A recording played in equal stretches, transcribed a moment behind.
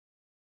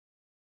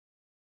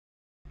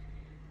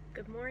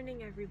Good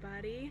morning,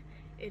 everybody.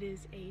 It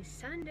is a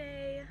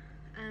Sunday,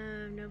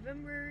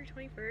 November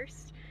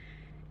 21st,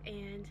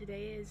 and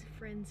today is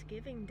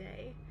Friendsgiving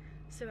Day.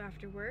 So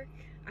after work,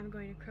 I'm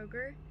going to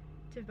Kroger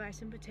to buy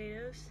some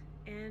potatoes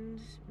and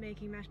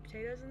making mashed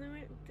potatoes, and then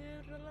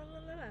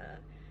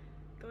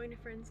going to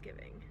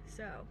Friendsgiving.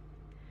 So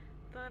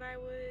thought I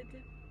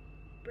would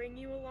bring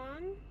you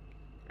along,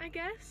 I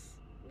guess.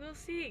 We'll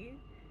see.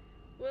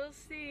 We'll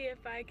see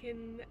if I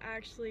can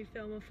actually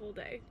film a full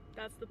day.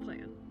 That's the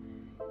plan.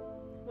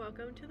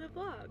 Welcome to the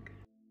vlog.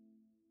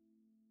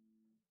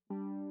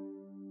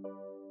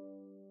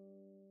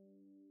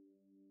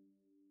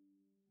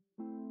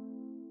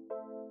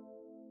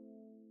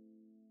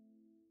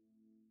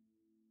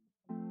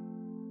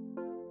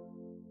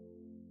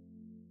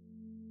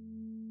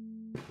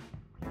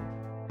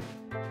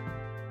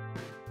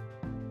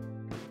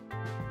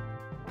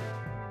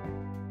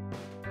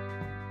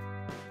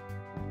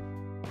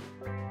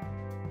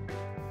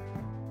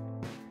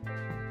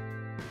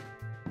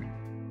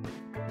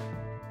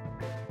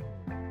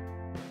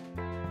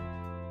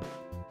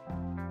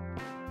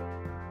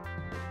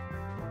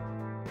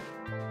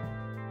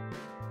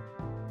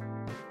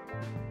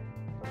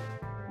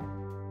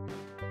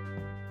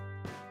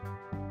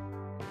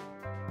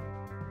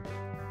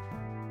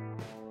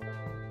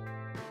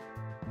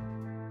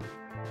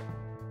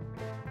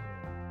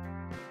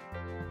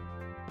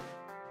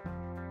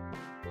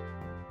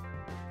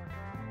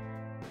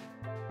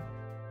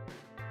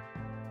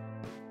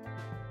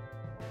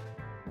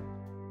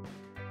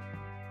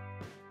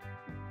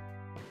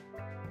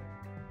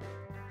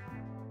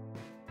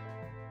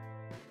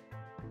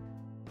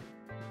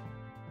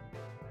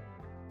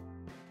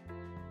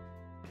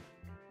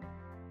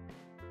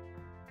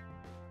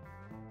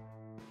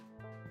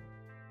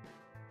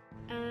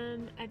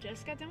 I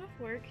just got done with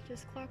work,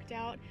 just clocked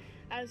out.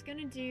 I was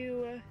gonna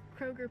do a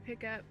Kroger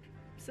pickup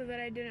so that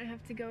I didn't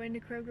have to go into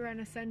Kroger on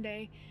a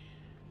Sunday,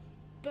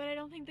 but I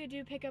don't think they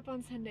do pickup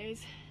on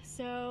Sundays,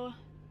 so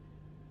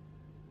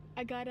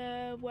I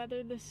gotta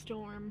weather the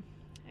storm.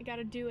 I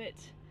gotta do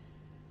it.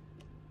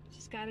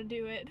 Just gotta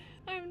do it.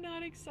 I'm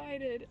not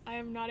excited. I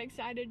am not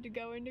excited to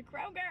go into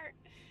Kroger.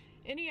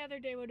 Any other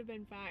day would have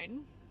been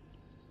fine,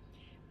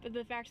 but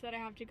the fact that I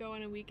have to go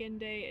on a weekend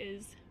day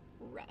is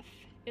rough.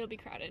 It'll be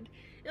crowded.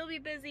 It'll be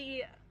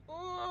busy.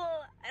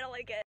 Oh, I don't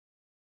like it.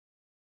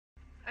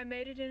 I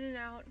made it in and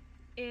out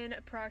in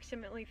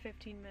approximately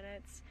 15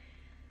 minutes.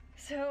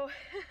 So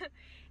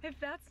if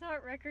that's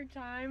not record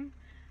time,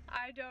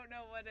 I don't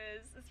know what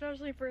is,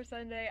 especially for a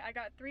Sunday. I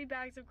got 3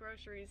 bags of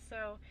groceries,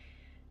 so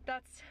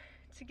that's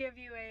to give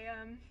you a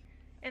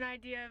an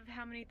idea of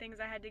how many things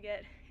I had to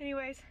get.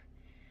 Anyways,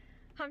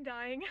 I'm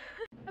dying.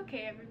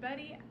 Okay,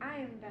 everybody, I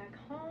am back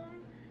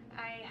home.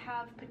 I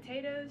have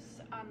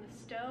potatoes on the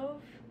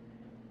stove.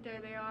 There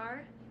they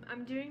are.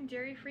 I'm doing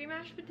dairy-free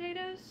mashed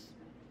potatoes,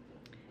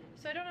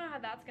 so I don't know how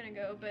that's gonna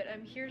go, but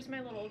here's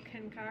my little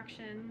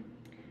concoction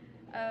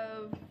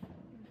of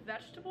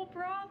vegetable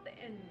broth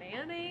and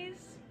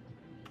mayonnaise.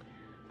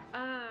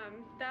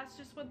 That's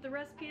just what the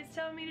recipe is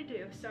telling me to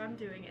do, so I'm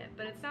doing it,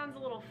 but it sounds a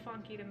little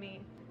funky to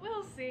me.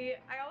 We'll see.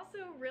 I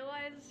also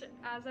realized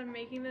as I'm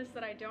making this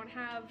that I don't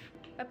have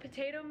a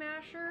potato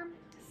masher,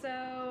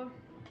 so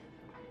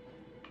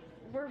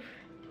we're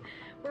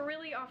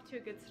really off to a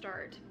good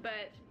start,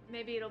 but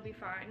maybe it'll be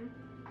fine.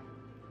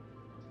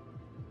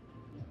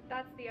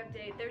 That's the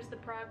update. There's the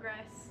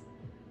progress.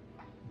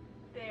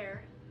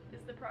 There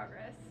is the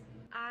progress.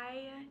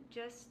 I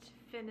just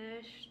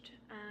finished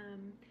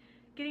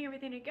getting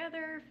everything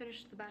together,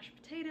 finished the mashed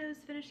potatoes,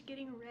 finished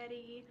getting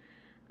ready,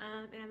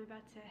 and I'm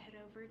about to head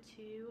over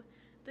to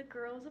the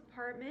girls'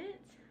 apartment.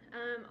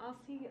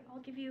 I'll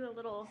give you a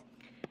little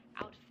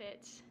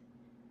outfit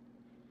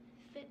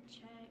fit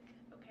check.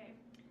 Okay,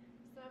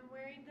 so I'm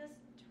wearing this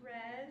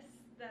dress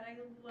that I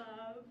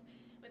love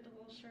with a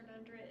little shirt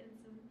under it and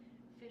some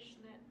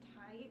fishnet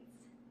tights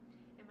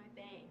and my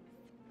bangs.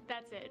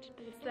 That's it.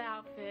 It's the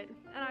outfit,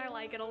 and I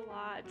like it a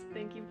lot.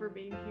 Thank you for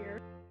being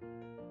here.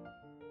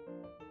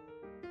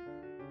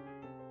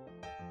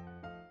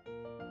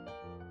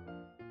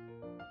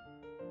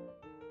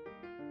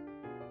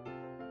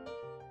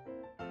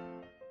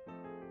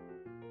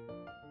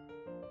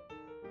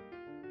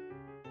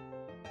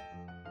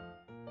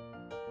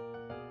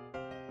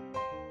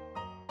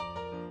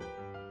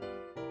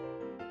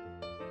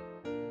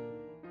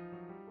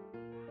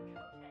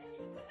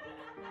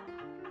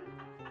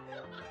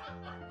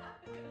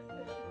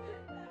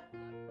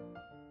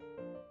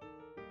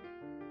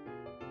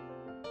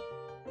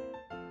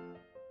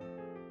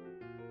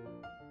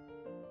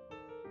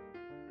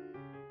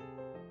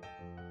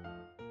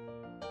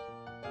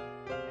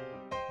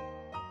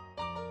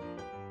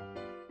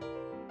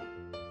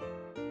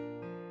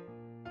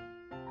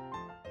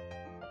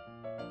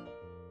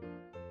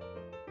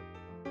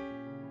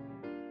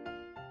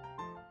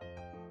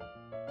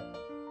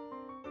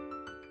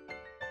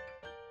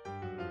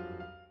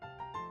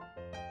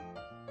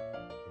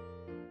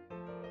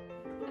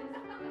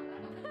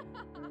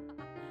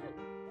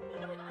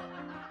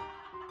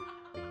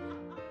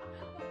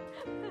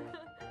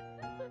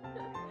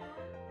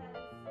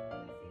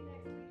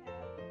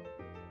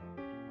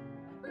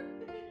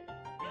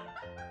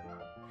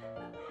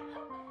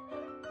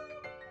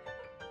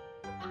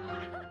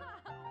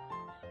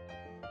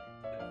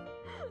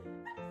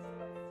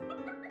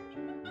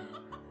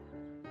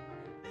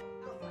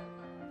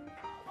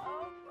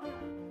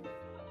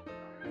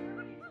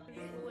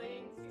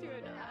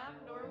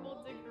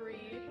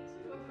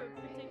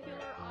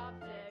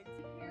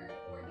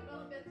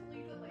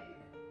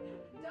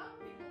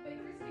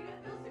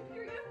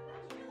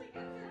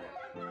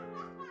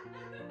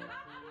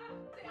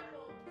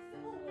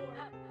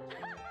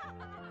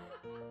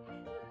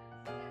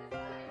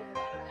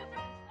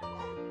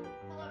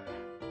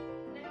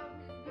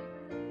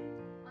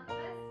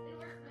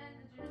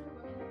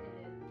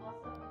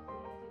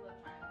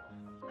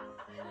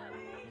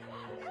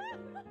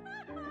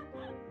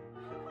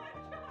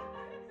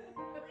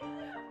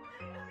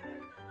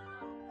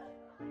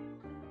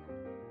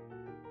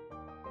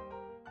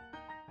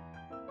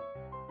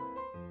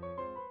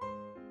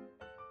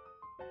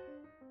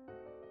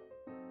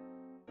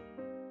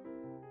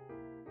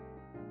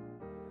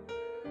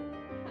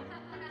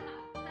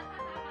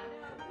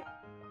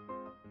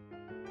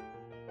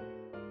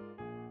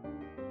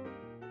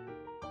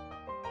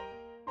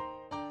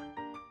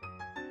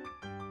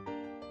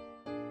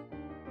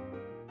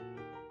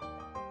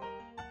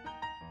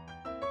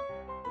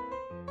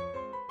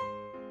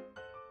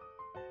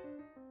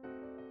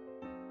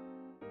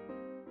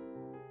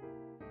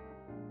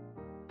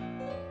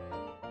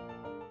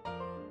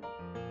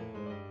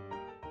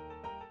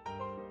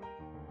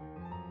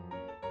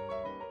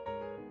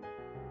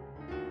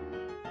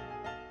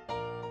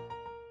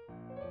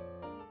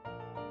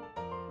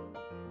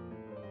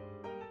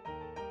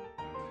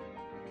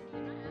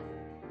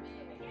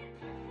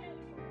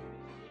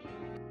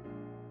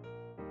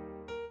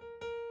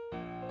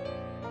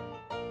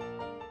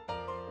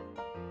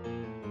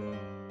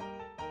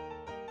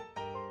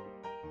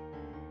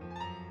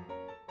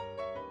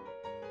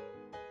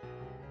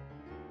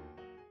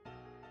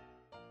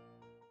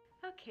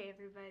 Okay,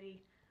 everybody,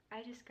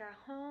 I just got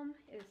home.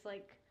 It's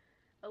like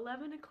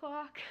 11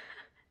 o'clock,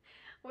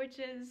 which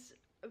is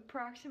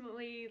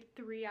approximately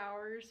 3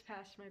 hours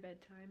past my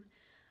bedtime.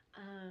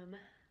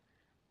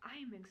 I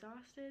am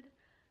exhausted.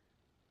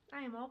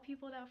 I am all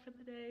peopled out for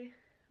the day,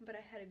 but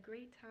I had a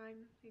great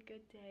time, a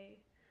good day.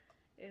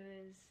 It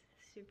was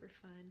super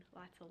fun,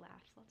 lots of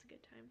laughs, lots of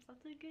good times,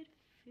 lots of good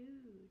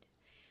food.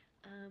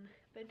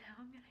 But now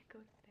I'm gonna go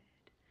to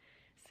bed.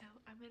 So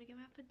I'm gonna get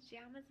my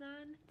pajamas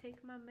on, take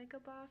my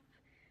makeup off,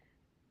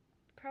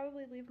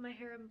 probably leave my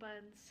hair in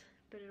buns,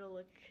 but it'll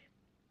look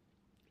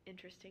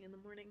interesting in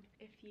the morning.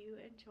 If you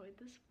enjoyed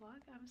this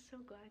vlog, I'm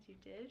so glad you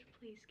did.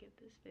 Please give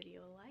this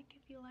video a like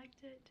if you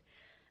liked it.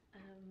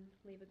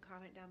 Leave a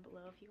comment down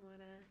below if you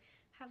want to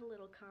have a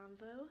little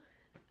convo.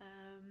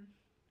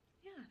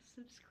 Yeah,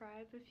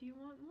 subscribe if you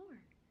want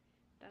more.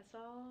 That's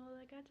all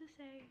I got to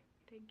say.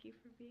 Thank you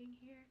for being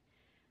here.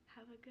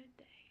 Have a good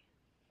day.